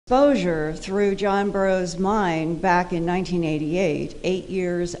exposure through John Burroughs' mind back in 1988, 8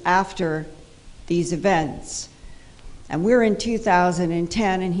 years after these events. And we're in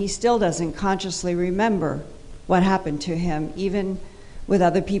 2010, and he still doesn't consciously remember what happened to him, even with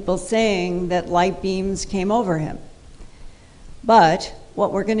other people saying that light beams came over him. But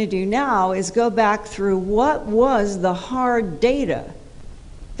what we're going to do now is go back through what was the hard data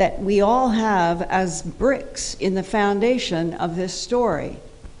that we all have as bricks in the foundation of this story.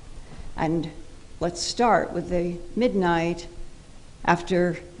 And let's start with the midnight,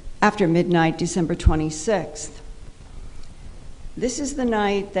 after midnight, December 26th. This is the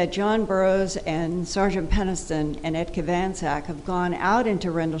night that John Burroughs and Sergeant Peniston and Ed Kvansak have gone out into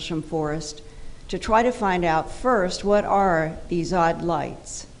Rendlesham Forest to try to find out first, what are these odd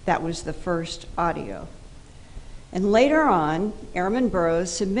lights? That was the first audio. And later on, Airman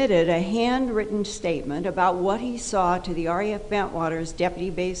Burroughs submitted a handwritten statement about what he saw to the RAF Bentwater's Deputy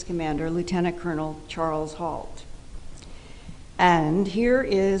Base Commander, Lieutenant Colonel Charles Halt. And here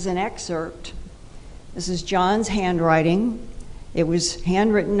is an excerpt. This is John's handwriting. It was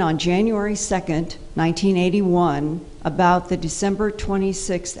handwritten on January 2nd, 1981, about the December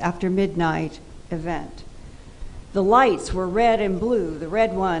 26th after midnight event. The lights were red and blue, the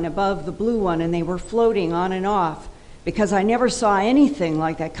red one above the blue one, and they were floating on and off. Because I never saw anything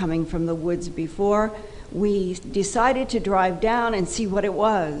like that coming from the woods before, we decided to drive down and see what it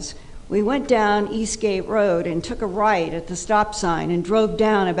was. We went down Eastgate Road and took a right at the stop sign and drove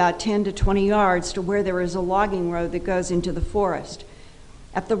down about 10 to 20 yards to where there is a logging road that goes into the forest.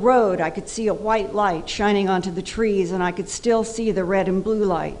 At the road, I could see a white light shining onto the trees, and I could still see the red and blue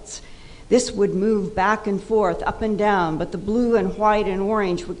lights. This would move back and forth, up and down, but the blue and white and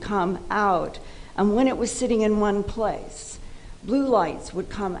orange would come out. And when it was sitting in one place, blue lights would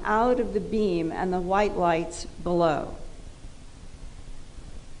come out of the beam and the white lights below.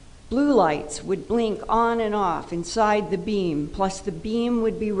 Blue lights would blink on and off inside the beam, plus the beam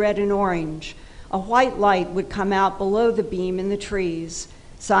would be red and orange. A white light would come out below the beam in the trees,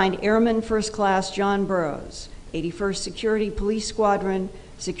 signed Airman First Class John Burroughs, 81st Security Police Squadron,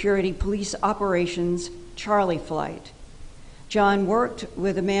 Security Police Operations, Charlie Flight. John worked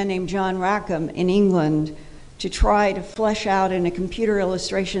with a man named John Rackham in England to try to flesh out in a computer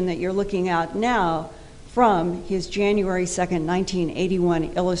illustration that you're looking at now from his January 2nd, 1981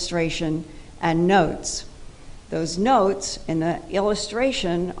 illustration and notes. Those notes in the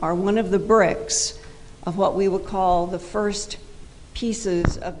illustration are one of the bricks of what we would call the first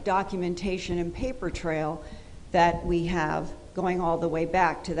pieces of documentation and paper trail that we have going all the way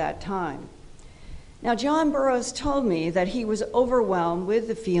back to that time. Now, John Burroughs told me that he was overwhelmed with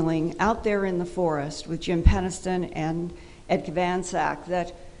the feeling out there in the forest with Jim Peniston and Ed Kvansak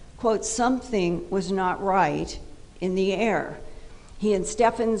that, quote, something was not right in the air. He and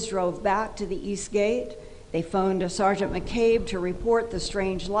Steffens drove back to the East Gate. They phoned Sergeant McCabe to report the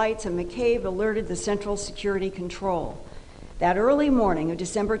strange lights, and McCabe alerted the Central Security Control. That early morning of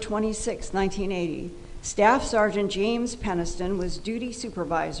December 26, 1980, Staff Sergeant James Peniston was duty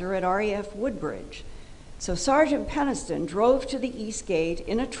supervisor at RAF Woodbridge. So Sergeant Peniston drove to the East Gate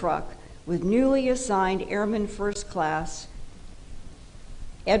in a truck with newly assigned Airman First Class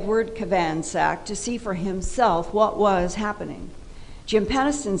Edward Kvansak to see for himself what was happening. Jim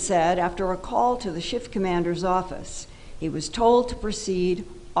Peniston said after a call to the shift commander's office, he was told to proceed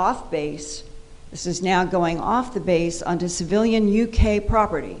off base. This is now going off the base onto civilian UK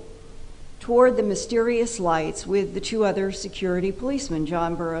property toward the mysterious lights with the two other security policemen,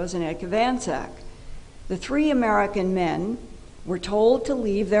 John Burroughs and Ed Kvansak. The three American men were told to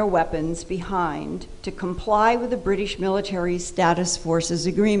leave their weapons behind to comply with the British military status forces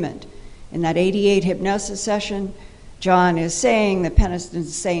agreement. In that 88 hypnosis session, John is saying, the Peniston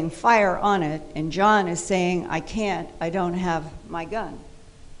is saying, fire on it, and John is saying, I can't, I don't have my gun.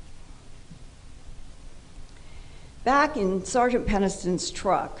 Back in Sergeant Peniston's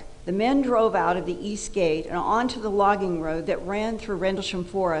truck, the men drove out of the East Gate and onto the logging road that ran through Rendlesham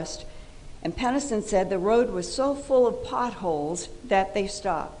Forest, and Peniston said the road was so full of potholes that they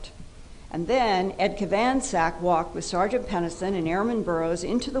stopped. And then Ed Kvansak walked with Sergeant Peniston and Airman Burroughs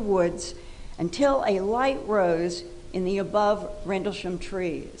into the woods until a light rose in the above Rendlesham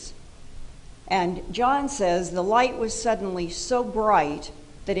trees. And John says the light was suddenly so bright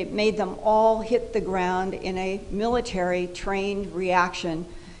that it made them all hit the ground in a military trained reaction.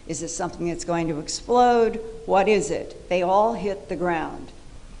 Is this something that's going to explode? What is it? They all hit the ground.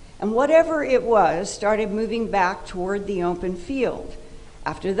 And whatever it was started moving back toward the open field.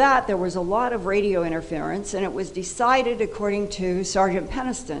 After that, there was a lot of radio interference, and it was decided, according to Sergeant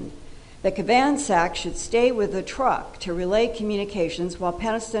Peniston, that Cavansack should stay with the truck to relay communications while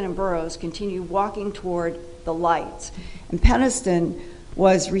Penniston and Burroughs continued walking toward the lights. And Penniston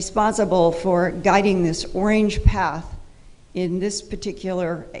was responsible for guiding this orange path in this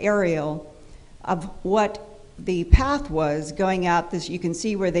particular aerial of what the path was going out this. You can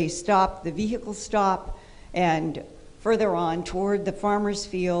see where they stopped, the vehicle stop, and further on toward the farmer's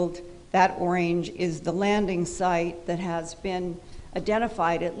field, that orange is the landing site that has been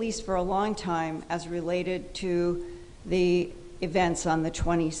identified, at least for a long time, as related to the events on the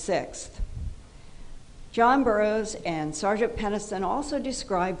 26th. John Burroughs and Sergeant Penniston also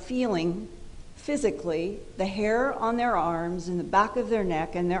described feeling physically the hair on their arms and the back of their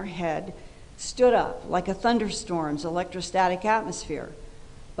neck and their head stood up like a thunderstorm's electrostatic atmosphere.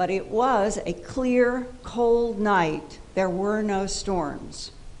 But it was a clear, cold night. There were no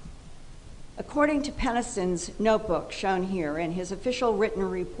storms. According to Penniston's notebook shown here in his official written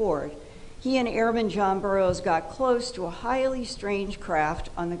report, he and Airman John Burroughs got close to a highly strange craft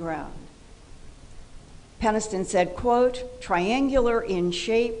on the ground. Penniston said, quote, "Triangular in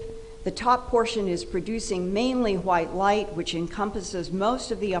shape, the top portion is producing mainly white light, which encompasses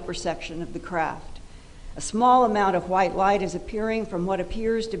most of the upper section of the craft. A small amount of white light is appearing from what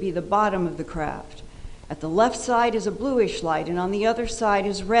appears to be the bottom of the craft. At the left side is a bluish light, and on the other side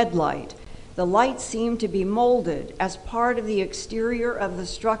is red light. The lights seem to be molded as part of the exterior of the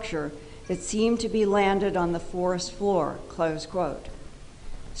structure that seemed to be landed on the forest floor," close quote.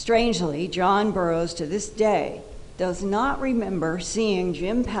 Strangely, John Burroughs to this day does not remember seeing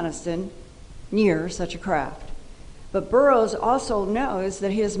Jim Penniston near such a craft. But Burroughs also knows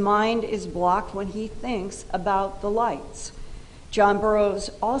that his mind is blocked when he thinks about the lights. John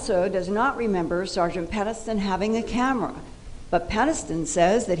Burroughs also does not remember Sergeant Penniston having a camera, but Penniston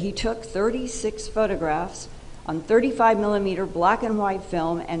says that he took 36 photographs on 35 millimeter black and white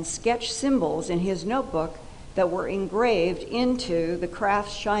film and sketched symbols in his notebook that were engraved into the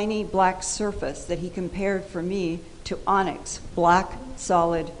craft's shiny black surface that he compared for me to onyx, black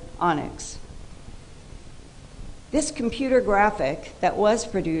solid onyx. This computer graphic that was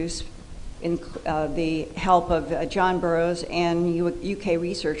produced in the help of John Burroughs and UK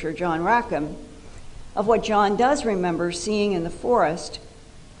researcher John Rackham, of what John does remember seeing in the forest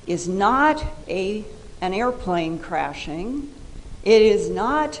is not an airplane crashing, it is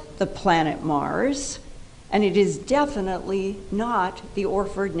not the planet Mars, and it is definitely not the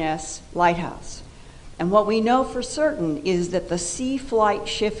Orford Ness Lighthouse. And what we know for certain is that the Sea Flight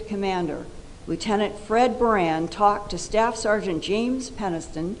Shift Commander, Lieutenant Fred Moran, talked to Staff Sergeant James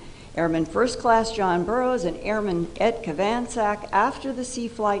Penniston, Airman First Class John Burroughs, and Airman Ed Cavansack after the Sea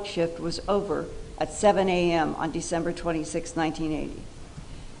Flight shift was over at 7 a.m. on December 26, 1980.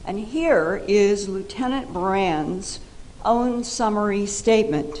 And here is Lieutenant Moran's own summary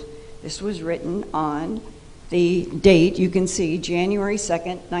statement. This was written on the date, you can see, January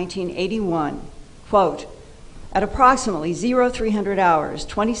 2nd, 1981. Quote, "At approximately 0300 hours,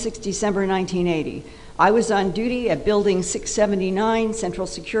 26 December 1980, I was on duty at Building 679, Central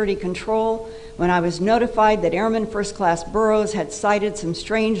Security Control, when I was notified that Airman First Class Burroughs had sighted some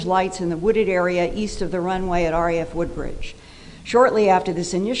strange lights in the wooded area east of the runway at RAF Woodbridge. Shortly after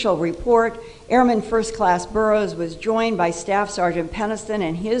this initial report, Airman First Class Burroughs was joined by Staff Sergeant Penniston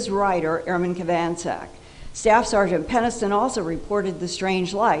and his rider, Airman Cavansack. Staff Sergeant Penniston also reported the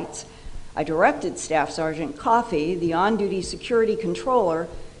strange lights. I directed Staff Sergeant Coffey, the on-duty security controller,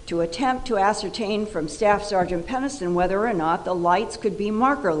 to attempt to ascertain from Staff Sergeant Penniston whether or not the lights could be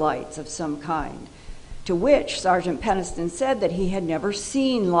marker lights of some kind, to which Sergeant Penniston said that he had never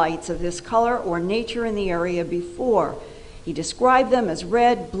seen lights of this color or nature in the area before. He described them as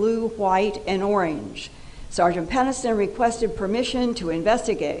red, blue, white, and orange. Sergeant Penniston requested permission to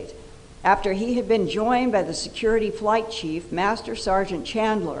investigate. After he had been joined by the security flight chief, Master Sergeant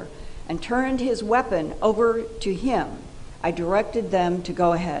Chandler, and turned his weapon over to him, I directed them to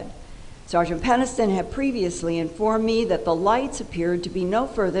go ahead. Sergeant Penniston had previously informed me that the lights appeared to be no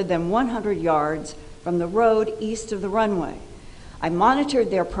further than 100 yards from the road east of the runway. I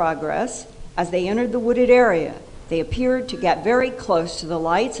monitored their progress as they entered the wooded area. They appeared to get very close to the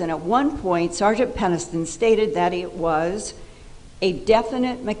lights, and at one point, Sergeant Penniston stated that it was a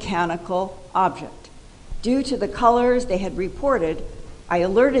definite mechanical object. Due to the colors they had reported, I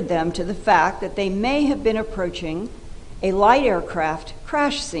alerted them to the fact that they may have been approaching a light aircraft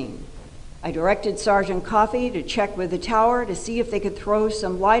crash scene. I directed Sergeant Coffey to check with the tower to see if they could throw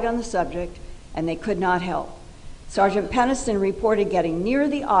some light on the subject, and they could not help. Sergeant Penniston reported getting near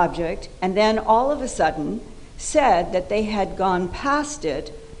the object, and then all of a sudden said that they had gone past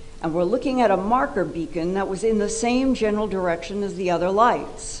it and were looking at a marker beacon that was in the same general direction as the other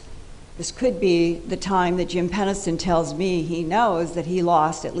lights. This could be the time that Jim Peniston tells me he knows that he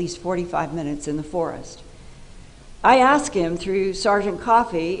lost at least 45 minutes in the forest. I asked him through Sergeant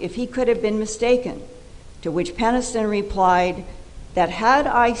Coffey if he could have been mistaken, to which Peniston replied that had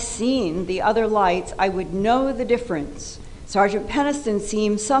I seen the other lights, I would know the difference. Sergeant Peniston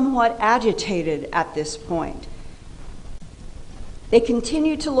seemed somewhat agitated at this point. They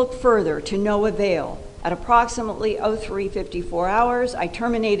continued to look further to no avail. At approximately 03:54 hours, I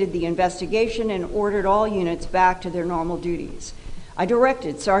terminated the investigation and ordered all units back to their normal duties. I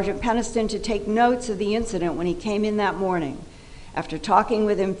directed Sergeant Peniston to take notes of the incident when he came in that morning. After talking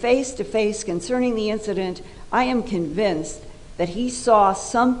with him face to face concerning the incident, I am convinced that he saw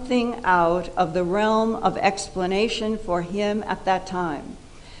something out of the realm of explanation for him at that time.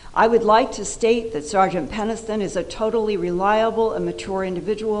 I would like to state that Sergeant Peniston is a totally reliable and mature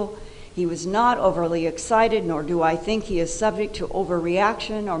individual. He was not overly excited, nor do I think he is subject to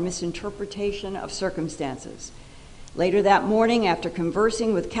overreaction or misinterpretation of circumstances. Later that morning, after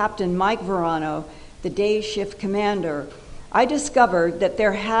conversing with Captain Mike Verano, the day shift commander, I discovered that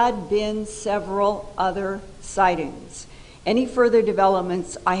there had been several other sightings. Any further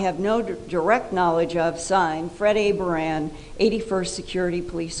developments I have no direct knowledge of. Signed, Fred A. Baran, 81st Security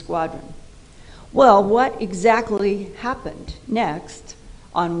Police Squadron. Well, what exactly happened next,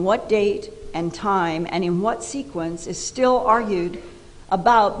 on what date and time, and in what sequence is still argued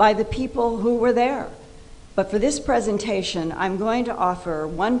about by the people who were there. But for this presentation, I'm going to offer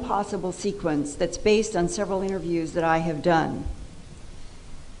one possible sequence that's based on several interviews that I have done.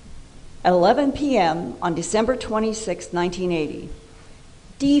 At 11 p.m. on December 26, 1980,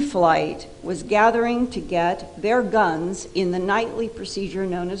 D Flight was gathering to get their guns in the nightly procedure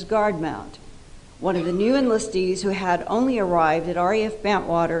known as guard mount. One of the new enlistees who had only arrived at RAF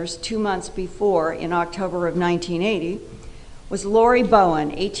Bantwaters 2 months before in October of 1980 was Lori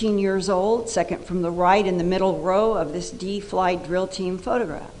Bowen, 18 years old, second from the right in the middle row of this D Flight drill team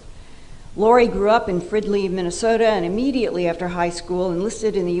photograph. Lori grew up in Fridley, Minnesota, and immediately after high school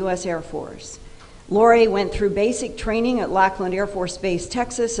enlisted in the U.S. Air Force. Lori went through basic training at Lackland Air Force Base,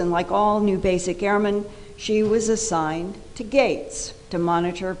 Texas, and like all new basic airmen, she was assigned to gates to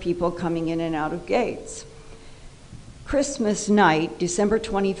monitor people coming in and out of gates. Christmas night, December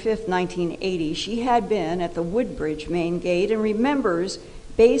 25th, 1980, she had been at the Woodbridge main gate and remembers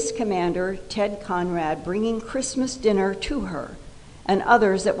Base Commander Ted Conrad bringing Christmas dinner to her and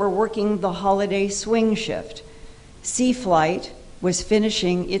others that were working the holiday swing shift. C Flight was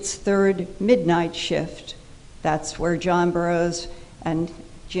finishing its third midnight shift. That's where John Burroughs and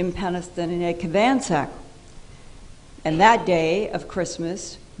Jim Peniston and Ed Kovansak. And that day of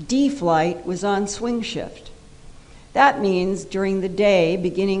Christmas, D Flight was on swing shift. That means during the day,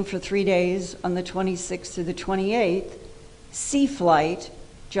 beginning for 3 days on the 26th to the 28th, C Flight,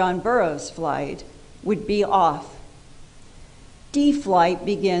 John Burroughs' flight, would be off. D Flight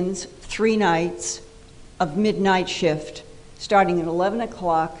begins 3 nights of midnight shift, starting at 11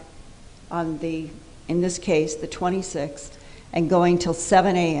 o'clock on in this case, the 26th, and going till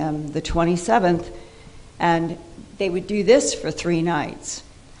 7 a.m. the 27th, and they would do this for 3 nights.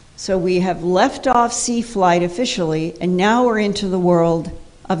 So we have left off C Flight officially, and now we're into the world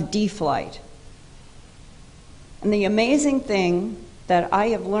of D Flight. And the amazing thing that I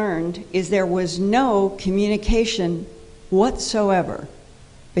have learned is there was no communication whatsoever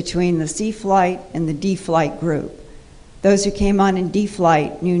between the C Flight and the D Flight group. Those who came on in D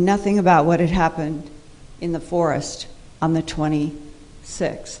Flight knew nothing about what had happened in the forest on the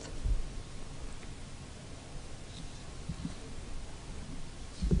 26th.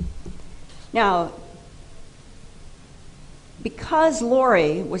 Now, because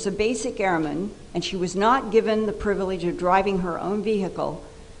Lori was a basic airman and she was not given the privilege of driving her own vehicle,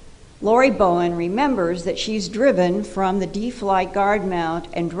 Lori Bowen remembers that she's driven from the D Flight guard mount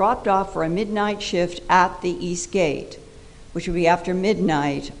and dropped off for a midnight shift at the East Gate, which would be after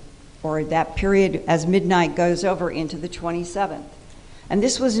midnight, or that period as midnight goes over into the 27th. And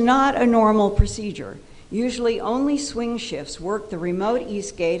this was not a normal procedure. Usually only swing shifts worked the remote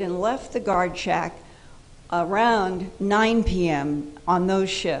East Gate and left the guard shack around 9 p.m. on those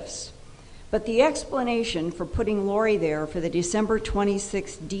shifts. But the explanation for putting Lori there for the December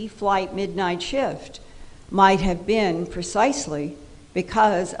 26th D Flight midnight shift might have been precisely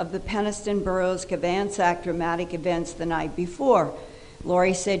because of the Peniston, Burroughs, Kovansak dramatic events the night before.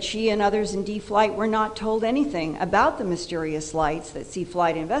 Lori said she and others in D Flight were not told anything about the mysterious lights that C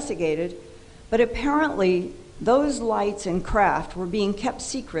Flight investigated, but apparently those lights and craft were being kept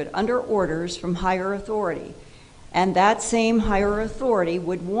secret under orders from higher authority. And that same higher authority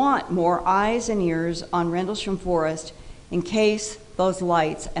would want more eyes and ears on Rendlesham Forest in case those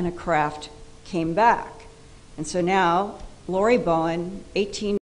lights and a craft came back. And so now, Lori Bowen, 18